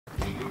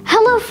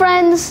Hello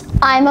friends,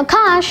 I'm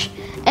Akash,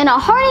 and a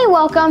hearty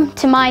welcome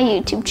to my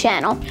YouTube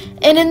channel.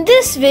 And in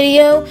this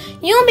video,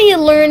 you'll be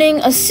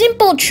learning a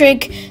simple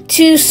trick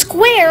to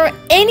square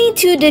any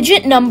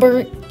two-digit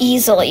number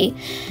easily.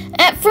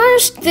 At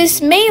first,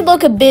 this may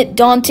look a bit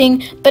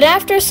daunting, but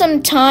after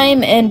some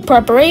time and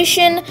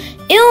preparation,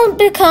 it'll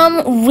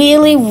become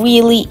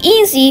really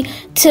easy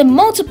to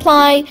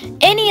multiply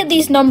any of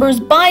these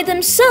numbers by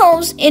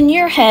themselves in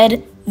your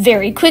head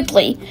very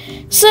quickly.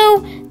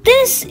 So,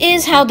 this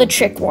is how the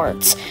trick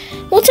works.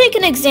 We'll take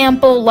an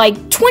example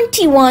like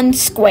 21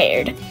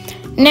 squared.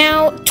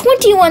 Now,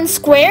 21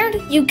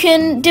 squared, you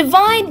can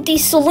divide the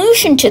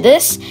solution to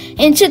this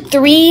into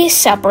three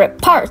separate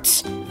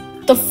parts.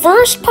 The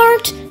first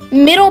part,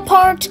 middle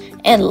part,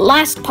 and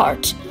last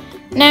part.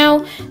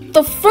 Now,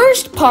 the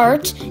first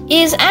part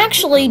is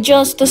actually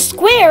just the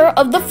square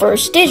of the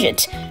first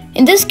digit.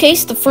 In this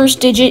case, the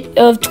first digit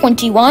of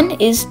 21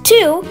 is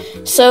 2,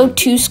 so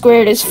 2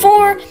 squared is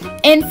 4,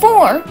 and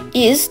 4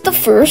 is the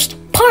first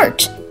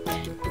part.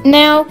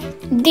 Now,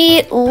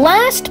 the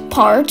last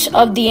part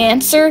of the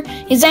answer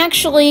is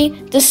actually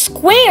the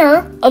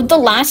square of the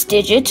last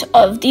digit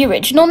of the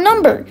original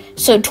number.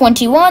 So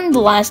 21, the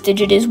last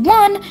digit is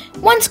 1,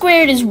 1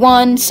 squared is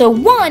 1, so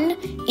 1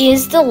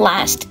 is the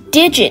last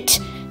digit.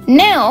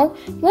 Now,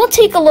 we'll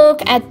take a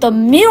look at the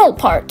middle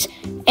part,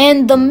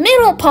 and the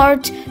middle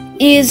part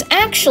is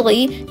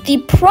actually the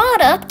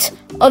product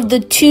of the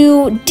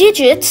two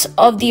digits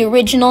of the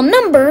original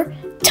number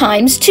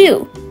times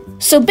 2.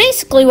 So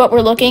basically what we're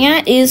looking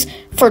at is,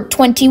 for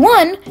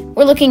 21,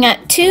 we're looking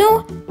at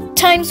 2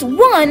 times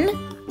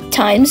 1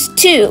 times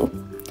 2.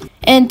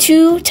 And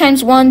 2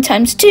 times 1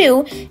 times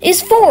 2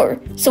 is 4.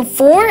 So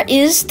 4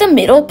 is the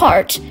middle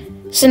part.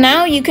 So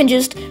now you can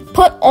just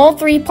put all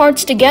three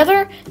parts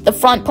together. The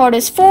front part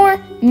is 4,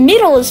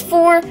 middle is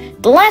 4,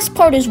 the last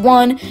part is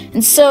 1,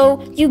 and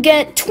so you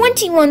get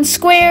 21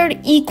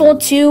 squared equal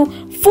to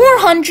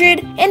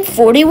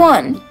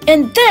 441.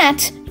 And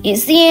that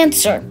is the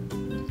answer.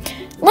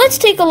 Let's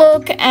take a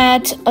look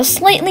at a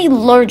slightly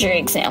larger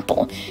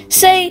example.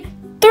 Say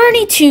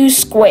 32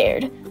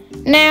 squared.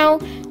 Now,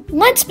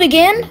 let's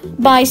begin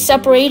by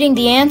separating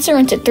the answer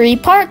into three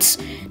parts.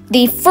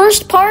 The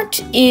first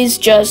part is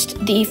just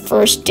the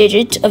first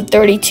digit of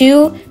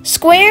 32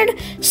 squared.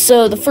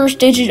 So the first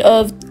digit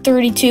of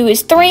 32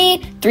 is 3,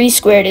 3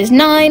 squared is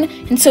 9,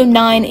 and so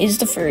 9 is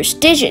the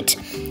first digit.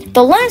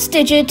 The last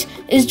digit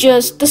is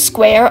just the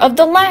square of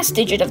the last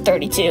digit of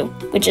 32,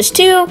 which is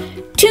 2.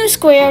 2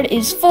 squared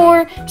is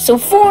 4, so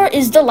 4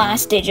 is the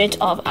last digit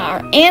of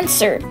our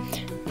answer.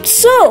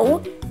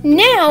 So,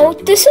 now,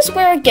 this is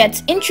where it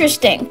gets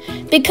interesting,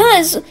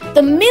 because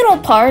the middle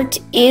part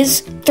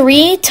is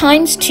 3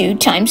 times 2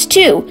 times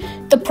 2,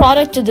 the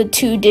product of the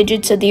two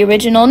digits of the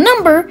original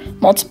number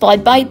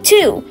multiplied by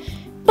 2.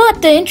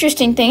 But the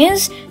interesting thing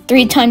is,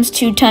 3 times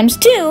 2 times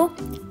 2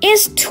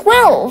 is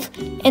 12,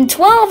 and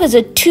 12 is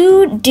a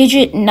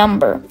two-digit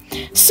number.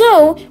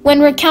 So, when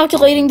we're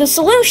calculating the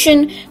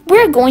solution,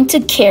 we're going to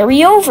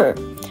carry over.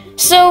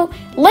 So,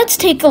 let's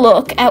take a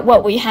look at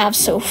what we have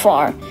so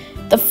far.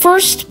 The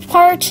first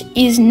part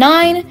is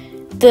 9,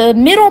 the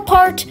middle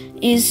part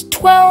is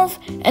 12,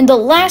 and the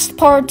last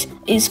part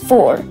is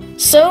 4.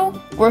 So,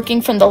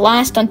 working from the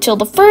last until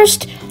the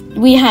first,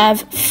 we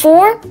have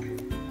 4,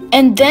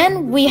 and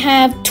then we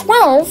have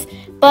 12,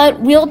 but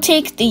we'll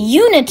take the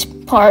unit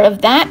part of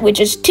that, which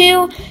is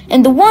 2,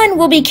 and the 1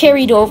 will be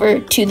carried over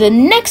to the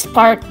next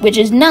part, which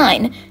is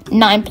 9.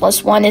 9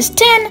 plus 1 is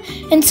 10,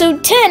 and so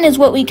 10 is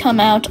what we come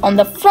out on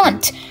the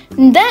front.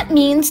 And that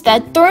means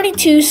that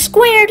 32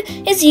 squared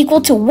is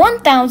equal to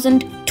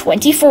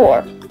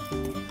 1024.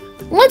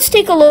 Let's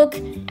take a look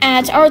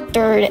at our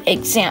third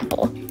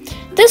example.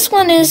 This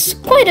one is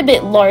quite a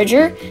bit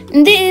larger,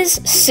 and this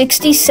is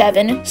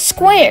 67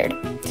 squared.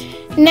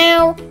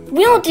 Now,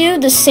 we'll do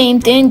the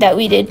same thing that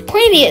we did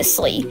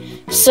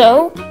previously.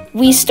 So,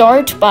 we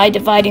start by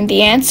dividing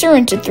the answer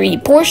into three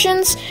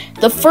portions.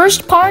 The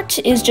first part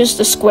is just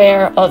the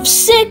square of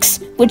 6,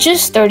 which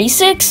is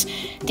 36.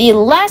 The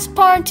last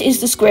part is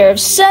the square of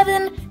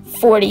 7,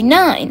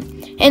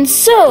 49. And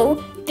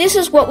so, this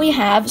is what we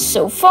have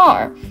so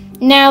far.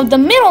 Now, the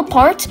middle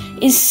part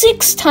is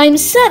 6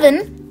 times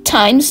 7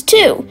 times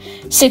 2.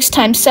 6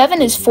 times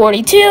 7 is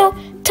 42,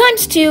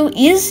 times 2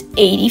 is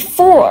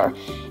 84.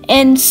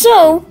 And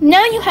so,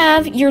 now you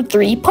have your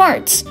three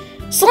parts.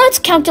 So let's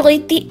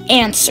calculate the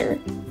answer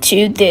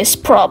to this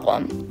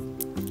problem.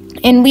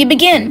 And we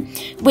begin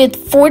with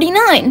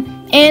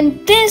 49,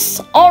 and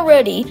this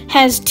already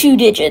has two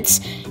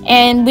digits,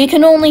 and we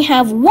can only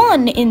have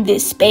 1 in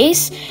this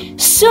space.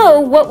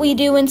 So what we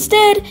do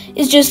instead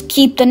is just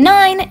keep the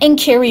 9 and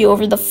carry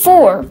over the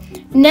 4.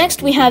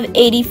 Next we have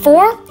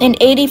 84, and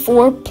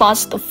 84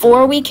 plus the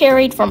 4 we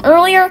carried from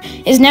earlier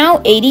is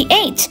now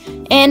 88.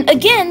 And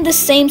again, the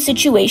same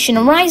situation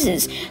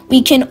arises.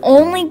 We can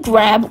only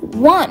grab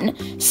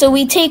 1. So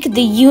we take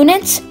the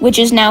units, which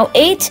is now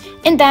 8,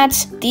 and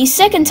that's the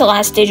second to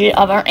last digit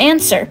of our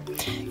answer.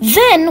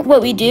 Then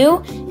what we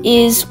do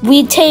is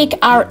we take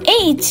our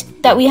 8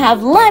 that we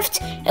have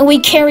left and we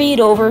carry it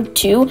over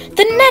to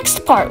the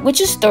next part, which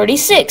is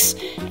 36.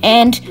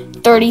 And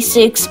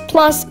 36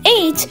 plus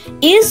 8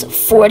 is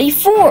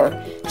 44.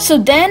 So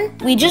then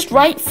we just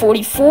write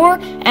 44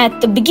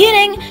 at the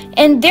beginning,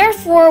 and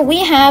therefore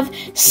we have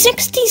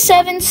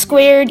 67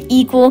 squared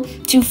equal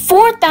to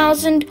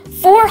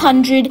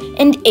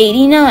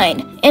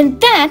 4,489. And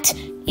that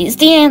is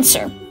the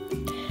answer.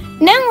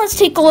 Now let's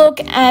take a look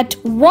at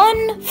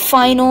one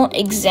final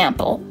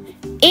example.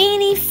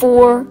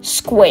 84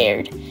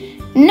 squared.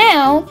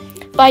 Now,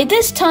 by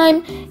this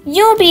time,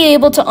 you'll be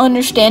able to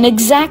understand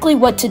exactly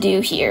what to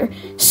do here.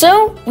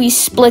 So, we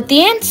split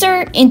the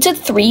answer into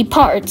 3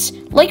 parts,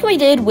 like we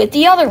did with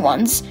the other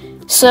ones.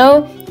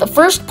 So, the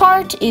first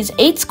part is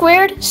 8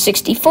 squared,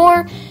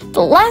 64.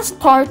 The last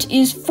part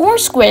is 4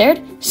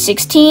 squared,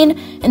 16.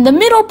 And the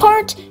middle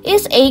part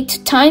is 8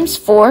 times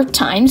 4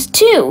 times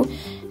 2.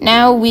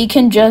 Now we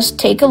can just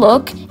take a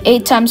look.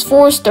 8 times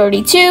 4 is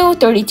 32.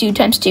 32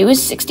 times 2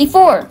 is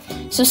 64.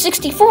 So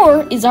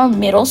 64 is our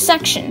middle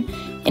section.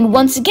 And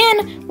once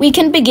again, we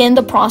can begin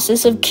the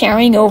process of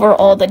carrying over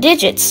all the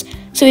digits.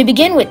 So we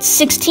begin with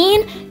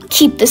 16,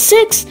 keep the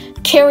 6,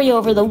 carry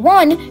over the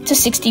 1 to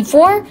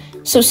 64.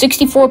 So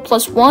 64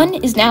 plus 1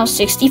 is now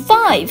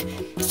 65.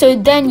 So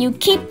then you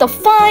keep the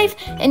 5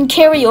 and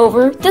carry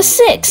over the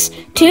 6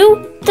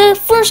 to the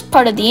first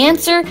part of the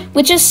answer,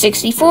 which is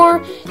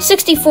 64.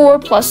 64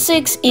 plus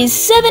 6 is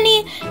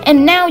 70,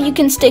 and now you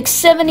can stick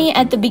 70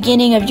 at the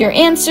beginning of your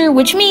answer,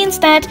 which means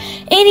that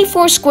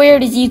 84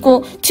 squared is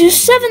equal to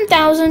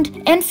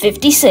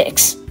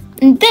 7,056.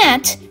 And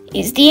that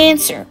is the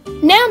answer.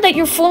 Now that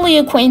you're fully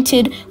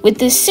acquainted with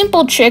this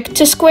simple trick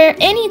to square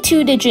any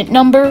 2-digit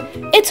number,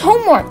 it's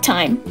homework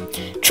time.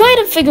 Try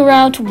to figure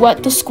out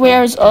what the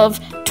squares of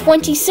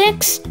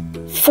 26,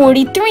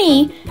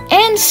 43,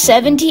 and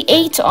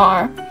 78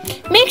 are.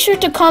 Make sure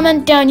to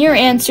comment down your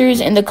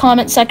answers in the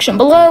comment section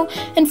below,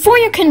 and for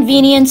your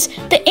convenience,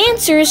 the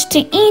answers to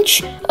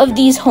each of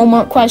these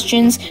homework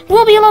questions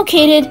will be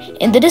located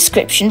in the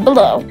description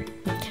below.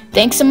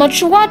 Thanks so much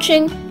for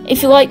watching.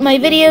 If you like my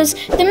videos,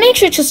 then make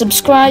sure to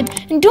subscribe,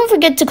 and don't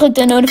forget to click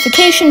the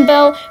notification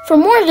bell for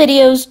more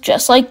videos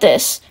just like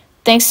this.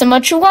 Thanks so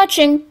much for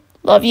watching.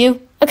 Love you,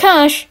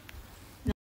 Akash.